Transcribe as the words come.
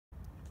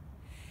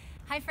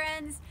Hi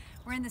friends,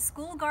 we're in the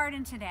school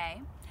garden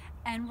today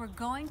and we're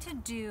going to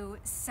do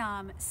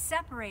some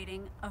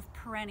separating of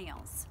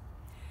perennials.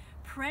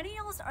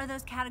 Perennials are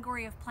those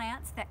category of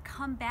plants that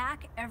come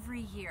back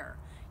every year.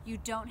 You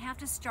don't have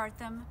to start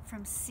them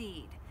from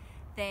seed.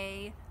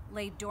 They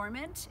lay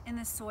dormant in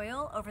the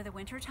soil over the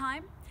winter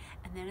time,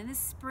 and then in the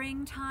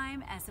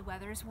springtime, as the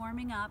weather is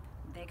warming up,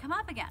 they come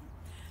up again.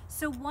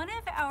 So one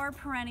of our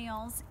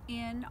perennials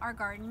in our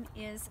garden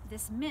is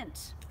this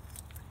mint.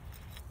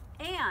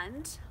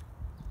 And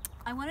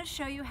I want to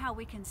show you how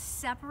we can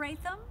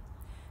separate them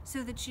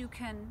so that you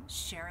can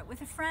share it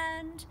with a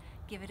friend,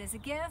 give it as a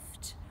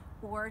gift,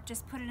 or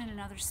just put it in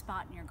another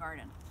spot in your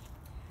garden.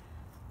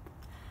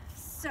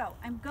 So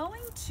I'm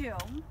going to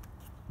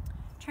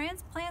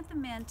transplant the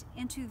mint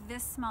into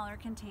this smaller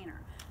container.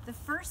 The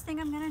first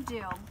thing I'm going to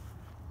do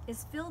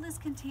is fill this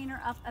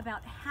container up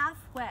about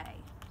halfway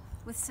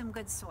with some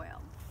good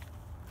soil.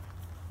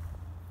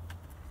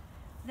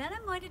 Then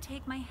I'm going to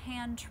take my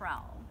hand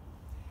trowel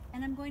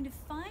and I'm going to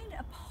find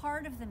a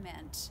part of the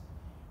mint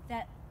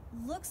that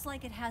looks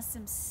like it has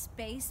some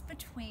space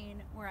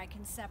between where I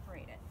can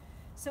separate it.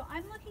 So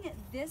I'm looking at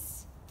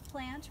this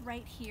plant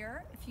right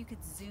here. If you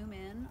could zoom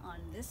in on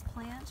this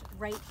plant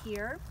right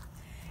here.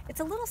 It's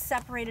a little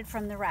separated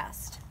from the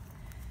rest.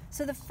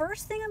 So the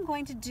first thing I'm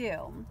going to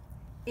do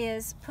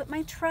is put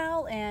my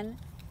trowel in,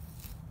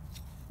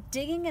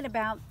 digging it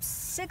about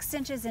 6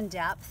 inches in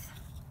depth.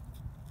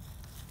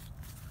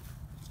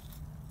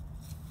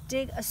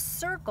 Dig a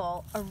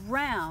circle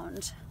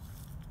around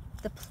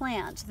the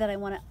plant that I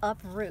want to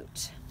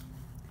uproot.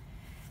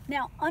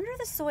 Now, under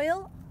the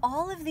soil,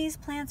 all of these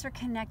plants are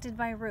connected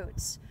by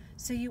roots.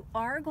 So you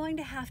are going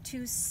to have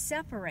to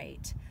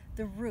separate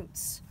the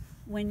roots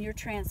when you're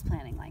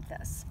transplanting like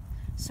this.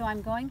 So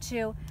I'm going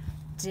to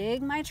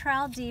dig my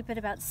trowel deep at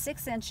about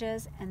 6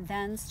 inches and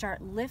then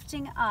start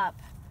lifting up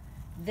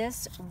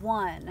this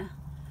one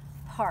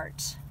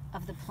part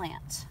of the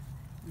plant.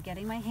 I'm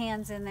getting my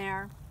hands in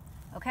there.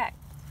 Okay.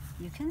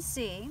 You can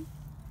see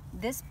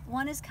this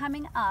one is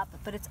coming up,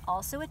 but it's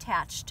also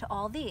attached to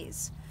all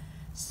these.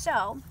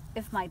 So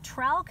if my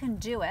trowel can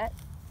do it,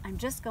 I'm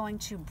just going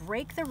to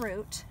break the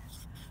root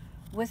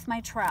with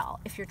my trowel.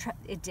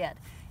 It did.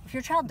 If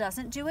your trowel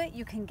doesn't do it,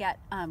 you can get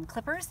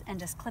clippers and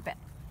just clip it.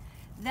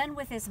 Then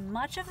with as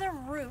much of the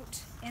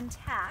root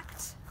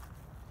intact,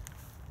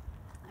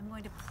 I'm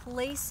going to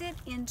place it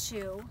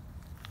into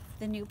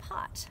the new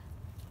pot.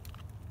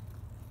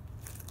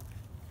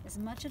 As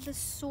much of the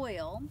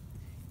soil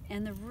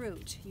and the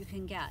root you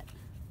can get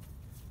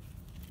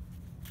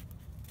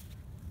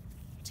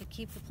to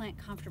keep the plant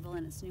comfortable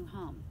in its new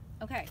home.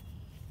 Okay,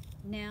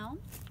 now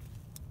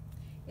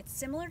it's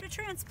similar to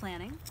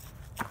transplanting.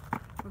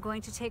 We're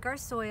going to take our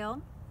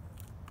soil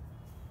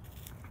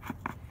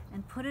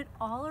and put it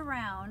all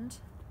around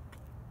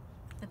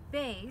the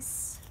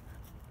base,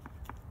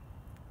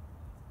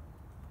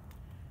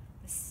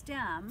 the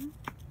stem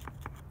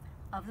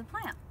of the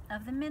plant,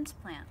 of the mint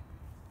plant.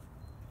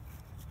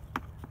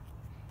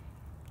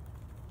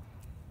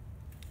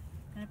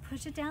 I'm going to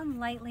push it down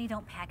lightly,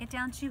 don't pack it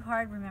down too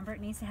hard. Remember, it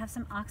needs to have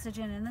some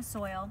oxygen in the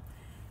soil,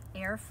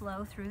 air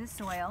flow through the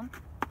soil.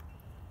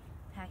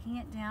 Packing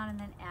it down and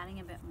then adding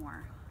a bit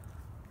more.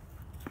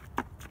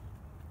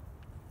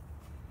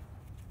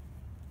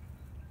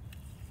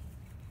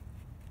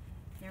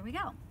 There we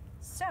go.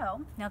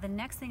 So now the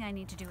next thing I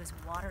need to do is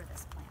water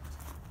this plant.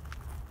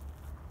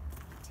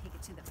 Take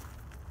it to the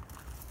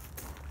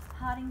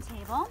potting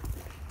table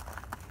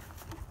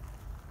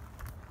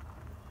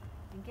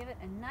and give it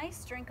a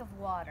nice drink of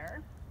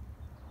water.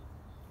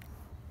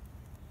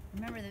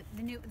 Remember,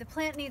 the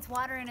plant needs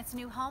water in its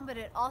new home, but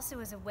it also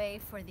is a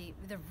way for the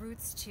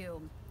roots to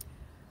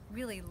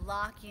really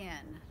lock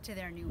in to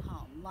their new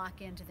home, lock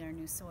into their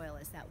new soil.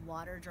 As that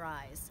water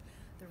dries,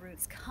 the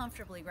roots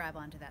comfortably grab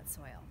onto that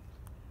soil.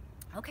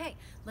 Okay,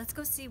 let's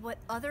go see what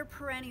other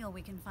perennial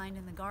we can find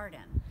in the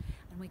garden,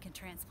 and we can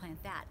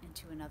transplant that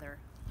into another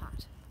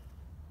pot.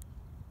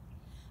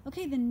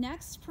 Okay, the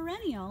next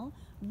perennial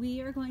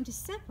we are going to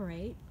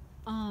separate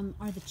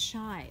are the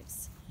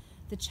chives.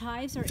 The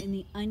chives are in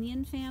the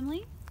onion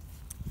family,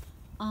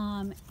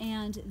 and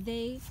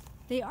they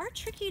are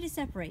tricky to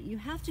separate. You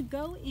have to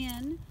go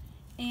in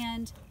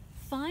and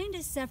find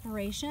a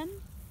separation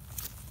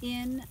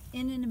in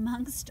and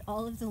amongst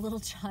all of the little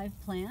chive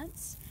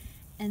plants,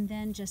 and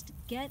then just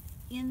get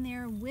in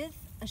there with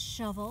a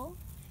shovel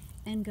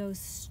and go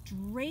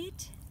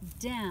straight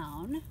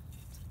down.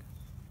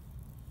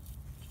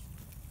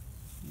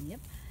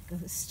 Yep, go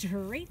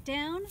straight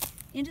down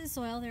into the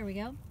soil. There we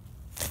go.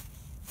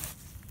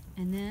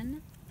 And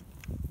then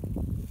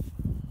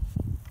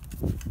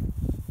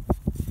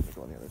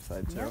go on the other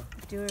side too.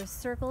 Yep, do a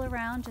circle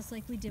around just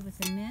like we did with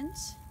the mint.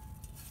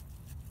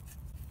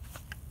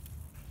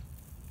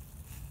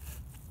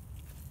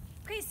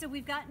 Okay, so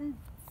we've gotten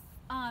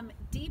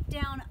deep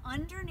down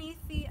underneath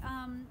the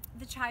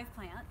chive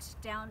plant,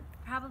 down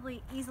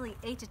probably easily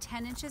 8 to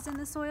 10 inches in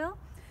the soil.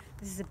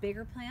 This is a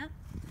bigger plant.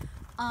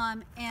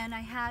 And I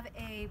have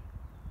a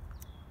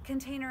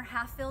container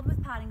half filled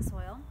with potting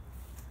soil.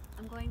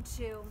 I'm going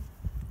to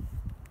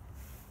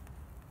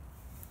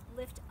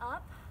lift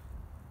up.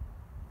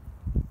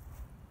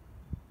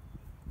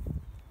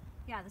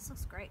 Yeah, this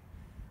looks great.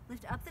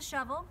 Lift up the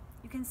shovel.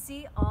 You can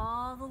see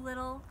all the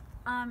little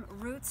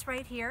roots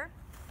right here.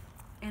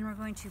 And we're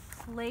going to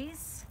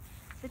place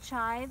the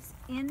chives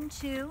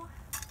into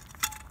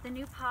the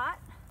new pot.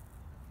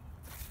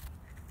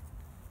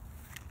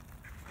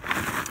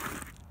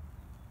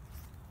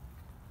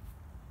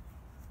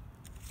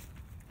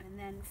 And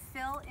then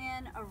fill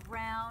in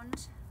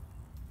around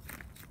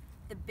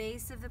the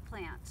base of the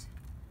plant,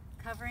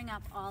 covering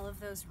up all of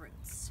those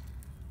roots.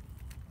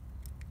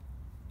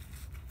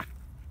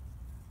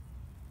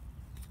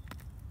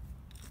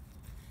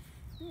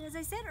 As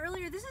I said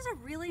earlier, this is a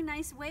really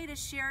nice way to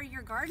share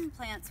your garden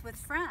plants with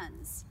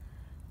friends.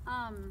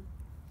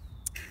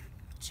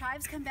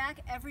 Chives come back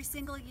every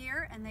single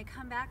year, and they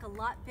come back a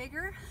lot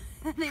bigger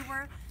than they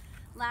were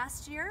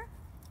last year.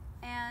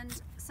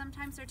 And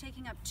sometimes they're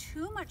taking up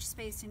too much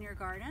space in your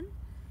garden,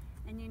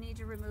 and you need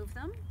to remove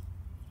them.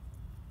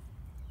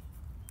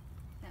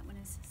 That one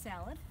is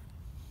salad.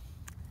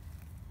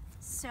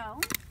 So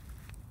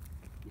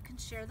you can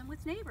share them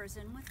with neighbors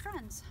and with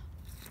friends.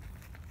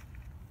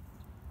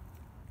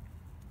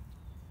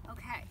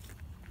 Okay,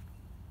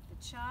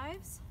 the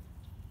chives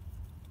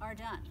are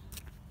done.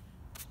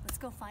 Let's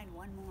go find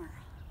one more.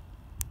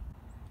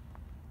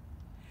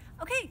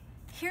 Okay,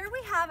 here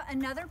we have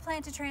another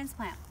plant to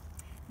transplant.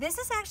 This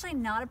is actually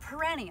not a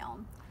perennial,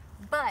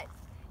 but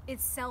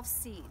it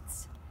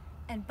self-seeds.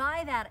 And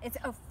by that, it's,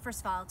 oh, first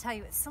of all, I'll tell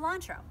you, it's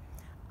cilantro.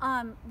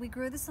 We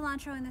grew the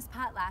cilantro in this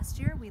pot last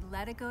year. We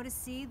let it go to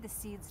seed. The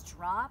seeds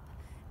drop.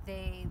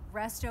 They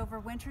rest over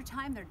winter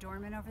time. They're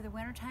dormant over the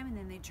winter time, and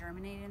then they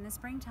germinate in the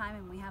springtime,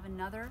 and we have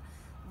another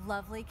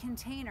lovely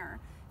container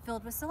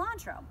filled with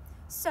cilantro.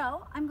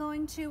 So I'm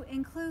going to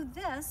include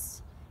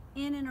this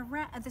in and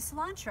around the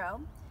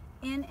cilantro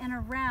in and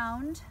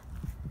around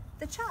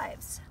the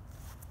chives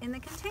in the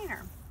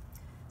container.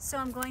 So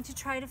I'm going to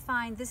try to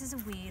find, this is a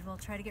weed, we'll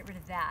try to get rid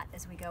of that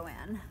as we go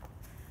in.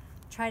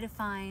 Try to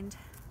find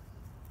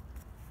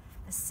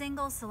a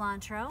single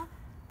cilantro,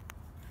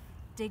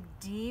 dig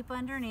deep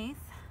underneath.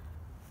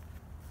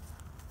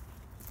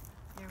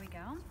 There we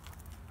go.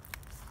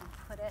 And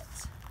put it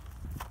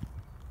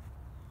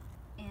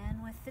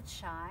in with the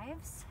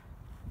chives.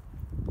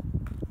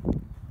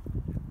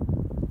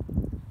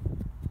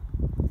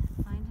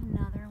 Find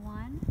another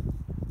one.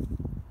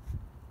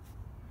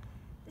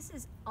 This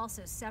is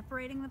also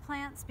separating the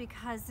plants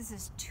because this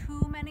is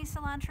too many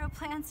cilantro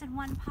plants in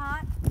one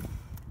pot.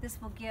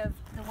 This will give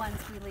the ones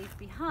we leave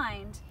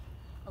behind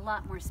a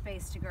lot more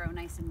space to grow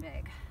nice and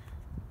big.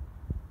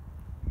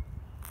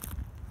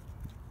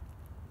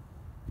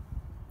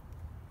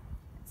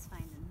 Let's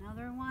find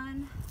another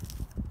one.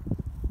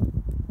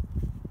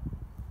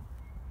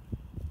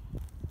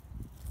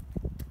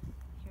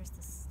 Here's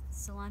the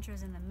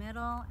cilantro's in the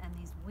middle, and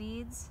these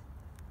weeds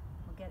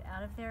will get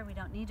out of there. We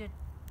don't need to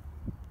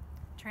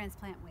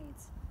transplant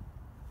weeds.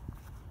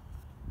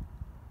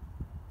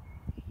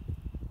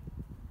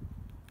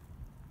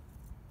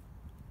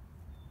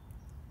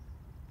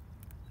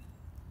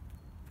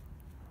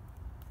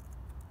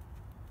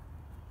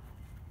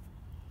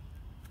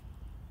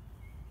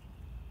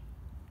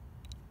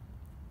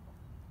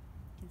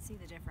 You can see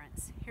the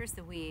difference. Here's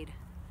the weed.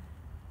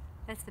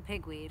 That's the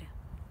pigweed.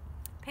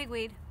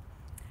 Pigweed.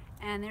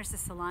 And there's the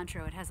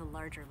cilantro. It has a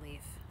larger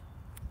leaf.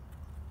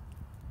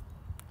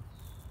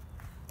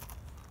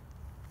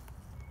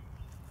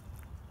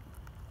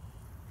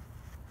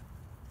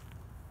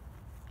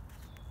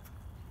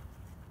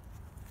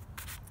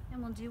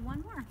 And we'll do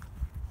one more.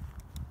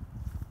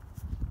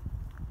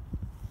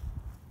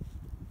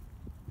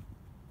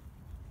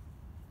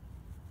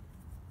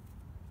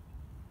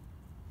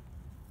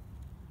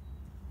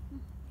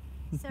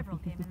 Several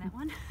came in that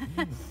one.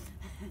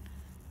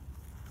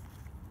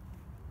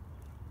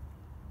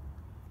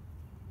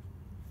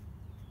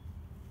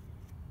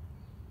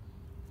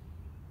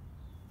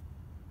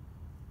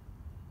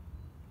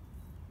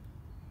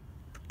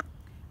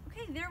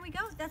 Okay, there we go.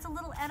 That's a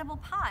little edible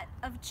pot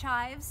of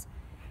chives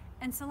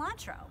and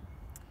cilantro.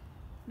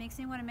 Makes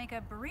me want to make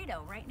a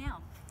burrito right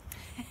now.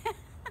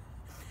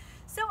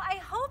 So I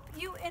hope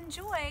you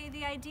enjoy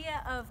the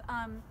idea of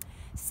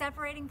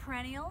separating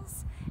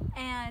perennials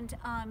and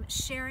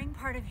sharing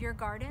part of your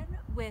garden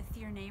with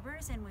your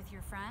neighbors and with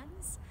your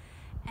friends.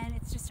 And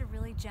it's just a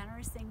really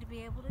generous thing to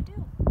be able to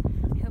do.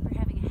 I hope you're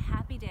having a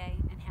happy day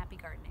and happy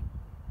gardening.